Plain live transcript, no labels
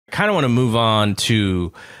kind of want to move on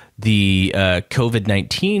to the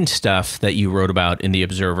COVID-19 stuff that you wrote about in the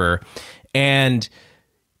Observer, and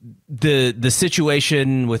the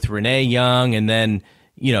situation with Renee Young, and then,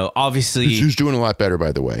 you know, obviously who's doing a lot better,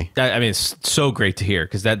 by the way. I mean, it's so great to hear,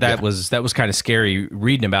 because that was kind of scary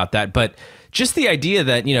reading about that. But just the idea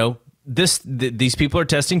that, you know, these people are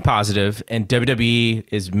testing positive, and WWE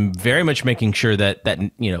is very much making sure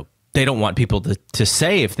that you know, they don't want people to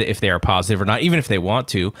say if they are positive or not, even if they want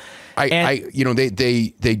to. You know,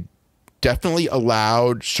 they definitely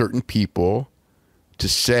allowed certain people to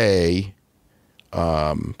say,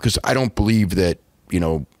 because I don't believe that, you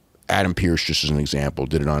know, Adam Pearce, just as an example,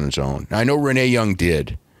 did it on his own. I know Renee Young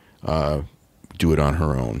did do it on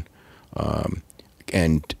her own.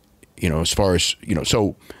 And, you know, as far as, you know,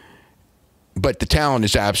 so, but the talent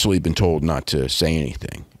has absolutely been told not to say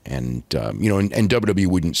anything. And, you know, and WWE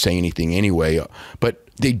wouldn't say anything anyway, but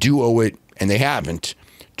they do owe it, and they haven't,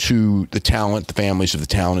 to the talent, the families of the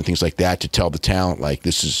talent and things like that, to tell the talent, like,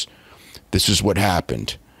 this is what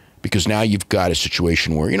happened. Because now you've got a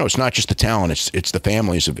situation where, you know, it's not just the talent, it's the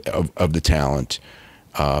families of the talent.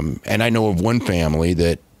 And I know of one family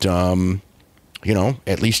that, you know,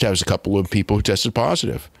 at least has a couple of people who tested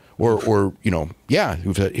positive. Or you know, yeah,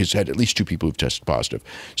 who's had at least 2 people who've tested positive.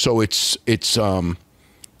 So it's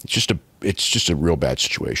just a real bad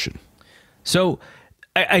situation. So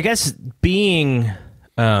I guess being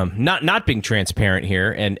not being transparent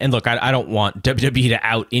here, and look, I don't want WWE to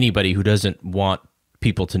out anybody who doesn't want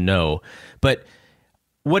people to know, but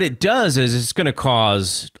what it does is it's going to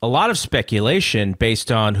cause a lot of speculation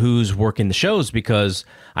based on who's working the shows, because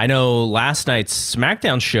I know last night's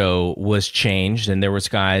SmackDown show was changed and there was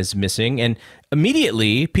guys missing, and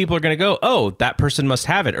immediately people are going to go, oh, that person must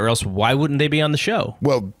have it, or else why wouldn't they be on the show?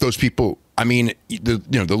 Well, those people, I mean,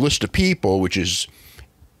 the list of people, which is,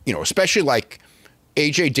 you know, especially like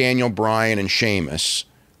AJ, Daniel Bryan, and Sheamus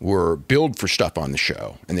were billed for stuff on the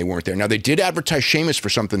show, and they weren't there. Now, they did advertise Sheamus for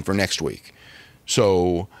something for next week.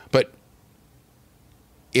 So, but,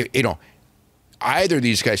 you know, either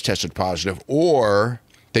these guys tested positive or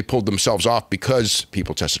they pulled themselves off because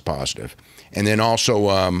people tested positive. And then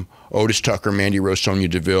also Otis Tucker, Mandy Rose, Sonya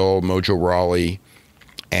Deville, Mojo Rawley,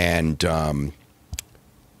 and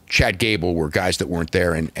Chad Gable were guys that weren't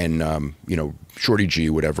there, and you know, Shorty G,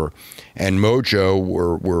 whatever. And Mojo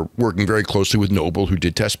were working very closely with Noble, who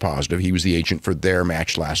did test positive. He was the agent for their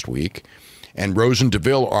match last week. And Rose and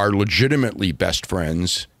Deville are legitimately best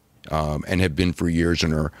friends, and have been for years,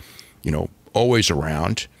 and are, you know, always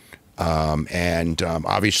around. And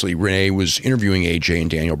obviously Renee was interviewing AJ and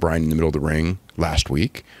Daniel Bryan in the middle of the ring last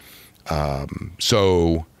week.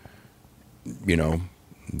 So, you know,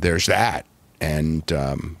 there's that. And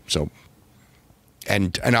so,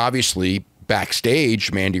 and obviously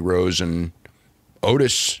backstage, Mandy Rose and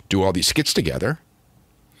Otis do all these skits together.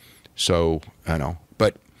 So, I don't know.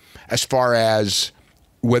 But as far as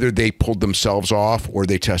whether they pulled themselves off or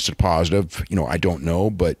they tested positive, you know, I don't know,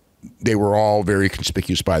 but they were all very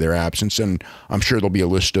conspicuous by their absence, and I'm sure there'll be a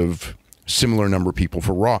list of similar number of people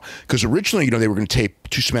for Raw. Because originally, you know, they were going to tape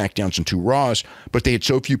 2 SmackDowns and 2 Raws, but they had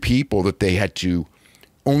so few people that they had to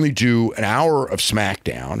only do an hour of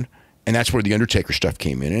SmackDown, and that's where the Undertaker stuff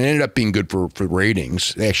came in. And it ended up being good for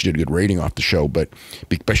ratings. They actually did a good rating off the show, but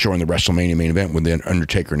by showing the WrestleMania main event with the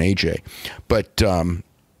Undertaker and AJ. But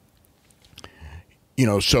you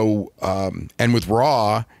know, so, and with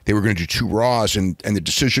Raw, they were going to do 2 Raws, and the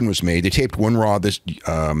decision was made. They taped 1 Raw this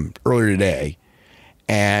earlier today,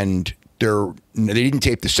 and they didn't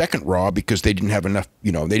tape the second Raw because they didn't have enough,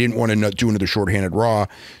 you know, they didn't want to do another shorthanded Raw,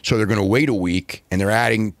 so they're going to wait a week, and they're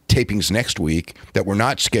adding tapings next week that were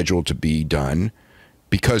not scheduled to be done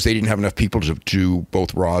because they didn't have enough people to do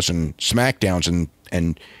both Raws and SmackDowns,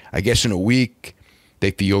 and I guess in a week,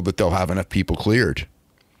 they feel that they'll have enough people cleared.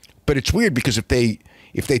 But it's weird because if they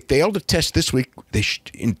fail to test this week,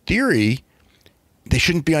 in theory, they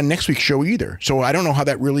shouldn't be on next week's show either. So I don't know how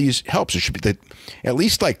that really helps. It should be that at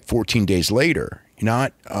least like 14 days later,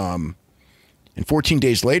 not, and 14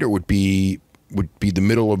 days later would be the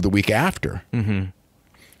middle of the week after. Mm-hmm.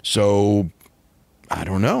 So I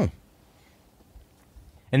don't know.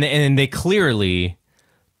 And they clearly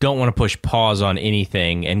don't want to push pause on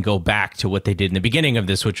anything and go back to what they did in the beginning of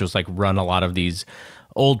this, which was like run a lot of these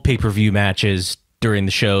old pay-per-view matches during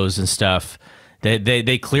the shows and stuff.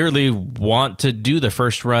 They clearly want to do the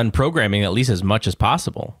first run programming at least as much as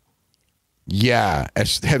possible. Yeah,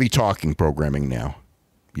 as heavy talking programming now.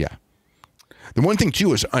 Yeah. The one thing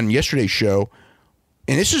too is on yesterday's show,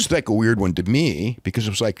 and this is like a weird one to me because it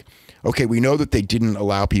was like, okay, we know that they didn't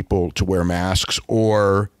allow people to wear masks,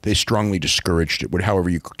 or they strongly discouraged it, however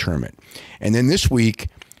you term it. And then this week,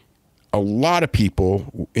 a lot of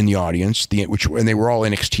people in the audience, and they were all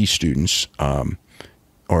NXT students,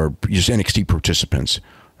 or just NXT participants,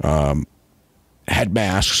 had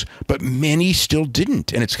masks, but many still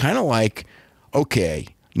didn't. And it's kind of like, okay,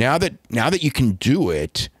 now that you can do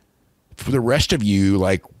it, for the rest of you,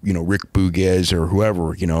 like, you know, Rick Bugez or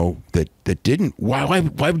whoever, you know, that didn't, why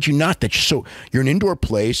would you not? That's just so, you're an indoor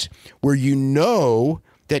place where you know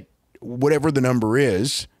that whatever the number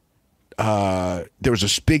is, there was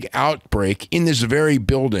a big outbreak in this very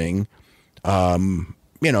building, you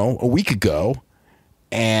know, a week ago,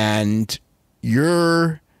 and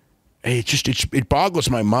it boggles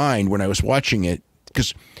my mind when I was watching it,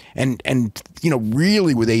 because and you know,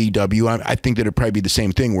 really with AEW, I think that it'd probably be the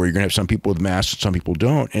same thing where you're gonna have some people with masks and some people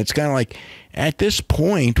don't, and it's kind of like, at this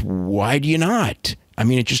point, why do you not? I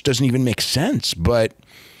mean, it just doesn't even make sense. But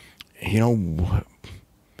you know,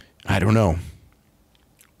 I don't know.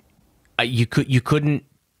 You couldn't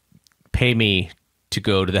pay me to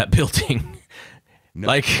go to that building. No.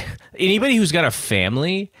 Like, anybody who's got a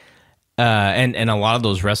family, and a lot of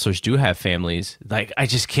those wrestlers do have families. Like, I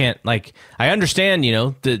just can't. Like, I understand, you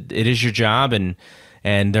know, that it is your job, and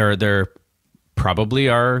there probably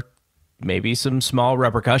are maybe some small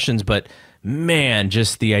repercussions, but man,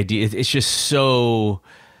 just the idea, it's just so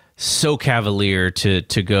cavalier to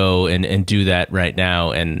go and do that right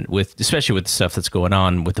now, and especially with the stuff that's going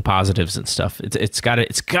on with the positives and stuff. It's got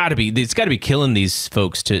to be killing these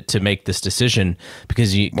folks to make this decision,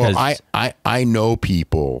 because I know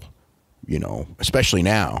people, you know, especially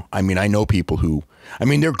now. I mean, I know people who, I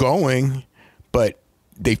mean, they're going, but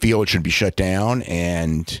they feel it should be shut down,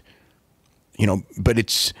 and you know, but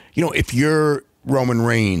it's, you know, if you're Roman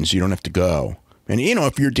Reigns, you don't have to go, and you know,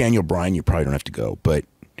 if you're Daniel Bryan, you probably don't have to go, but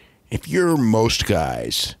if you're most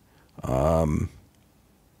guys,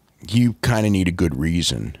 you kind of need a good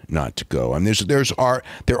reason not to go. And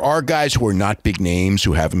there are guys who are not big names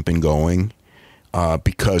who haven't been going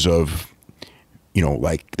because of, you know,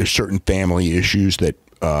 like, there's certain family issues that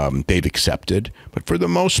they've accepted. But for the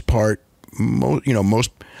most part, I don't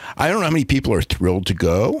know how many people are thrilled to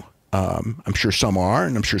go. I'm sure some are,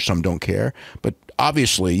 and I'm sure some don't care. But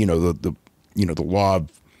obviously, you know, the law of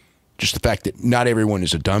just the fact that not everyone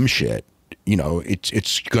is a dumb shit, you know,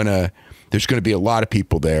 there's gonna be a lot of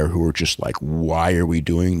people there who are just like, why are we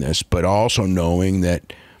doing this? But also knowing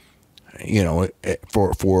that, you know,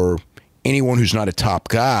 for anyone who's not a top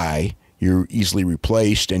guy, you're easily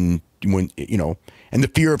replaced, and when, you know, and the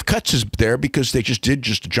fear of cuts is there because they just did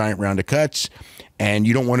a giant round of cuts, and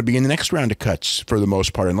you don't want to be in the next round of cuts for the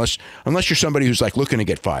most part, unless you're somebody who's like looking to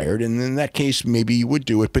get fired, and in that case maybe you would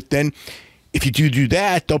do it. But then, if you do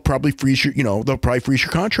that, they'll probably freeze your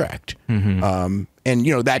contract. Mm-hmm. And,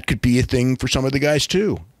 you know, that could be a thing for some of the guys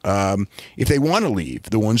too. If they want to leave,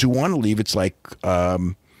 the ones who want to leave, it's like,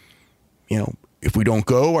 you know, if we don't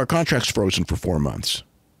go, our contract's frozen for 4 months.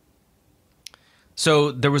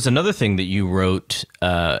 So there was another thing that you wrote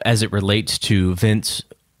as it relates to Vince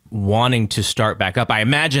wanting to start back up. I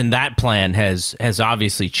imagine that plan has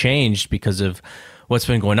obviously changed because of what's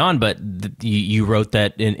been going on, but you wrote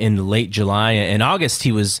that in late July and August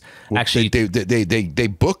he was actually they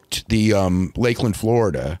booked the Lakeland,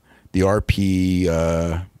 Florida, the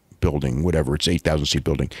RP building, whatever, it's 8,000 seat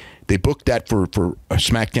building. They booked that for a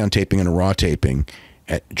SmackDown taping and a Raw taping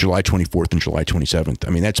at July 24th and July 27th.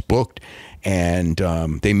 I mean, that's booked, and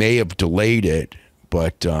they may have delayed it,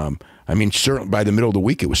 but I mean, certainly by the middle of the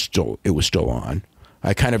week it was still on.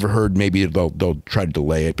 I kind of heard maybe they'll try to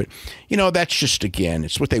delay it, but you know, that's just, again,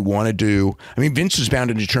 it's what they want to do. I mean, Vince is bound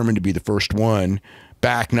and determined to be the first one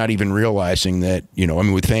back, not even realizing that, you know, I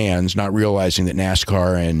mean, with fans not realizing that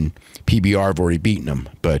NASCAR and PBR have already beaten him.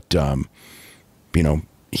 But you know,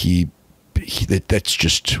 that's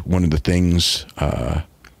just one of the things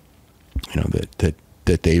you know, that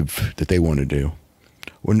they want to do.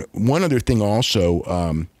 One other thing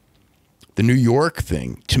also, the New York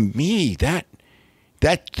thing, to me, that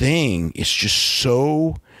thing is just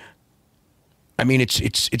so, I mean,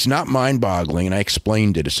 it's not mind-boggling, and I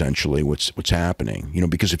explained it essentially what's happening. You know,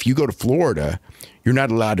 because if you go to Florida, you're not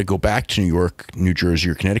allowed to go back to New York, New Jersey,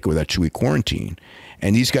 or Connecticut without 2-week quarantine.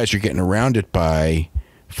 And these guys are getting around it by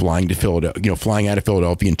flying to Philadelphia, you know, flying out of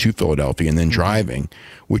Philadelphia and to Philadelphia and then driving,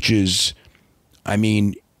 which is, I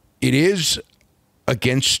mean, it is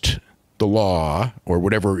against the law or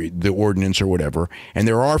whatever, the ordinance or whatever, and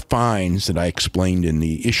there are fines that I explained in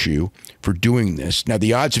the issue for doing this. Now,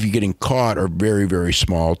 the odds of you getting caught are very, very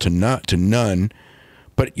small to none,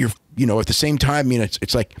 but you're, you know, at the same time, I mean,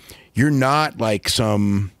 it's like you're not like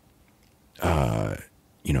some,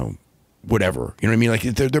 you know, whatever, you know what I mean? Like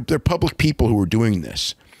they're public people who are doing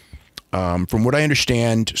this. From what I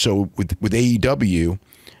understand, so with AEW,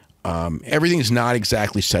 everything is not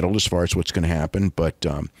exactly settled as far as what's going to happen. But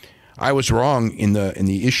I was wrong in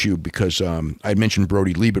the issue because I mentioned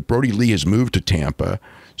Brody Lee, but Brody Lee has moved to Tampa,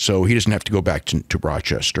 so he doesn't have to go back to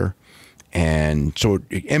Rochester. And so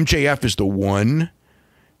MJF is the one,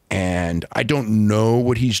 and I don't know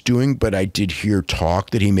what he's doing, but I did hear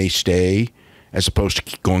talk that he may stay as opposed to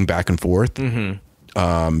keep going back and forth,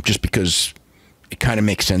 just because it kind of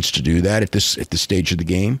makes sense to do that at this stage of the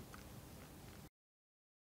game.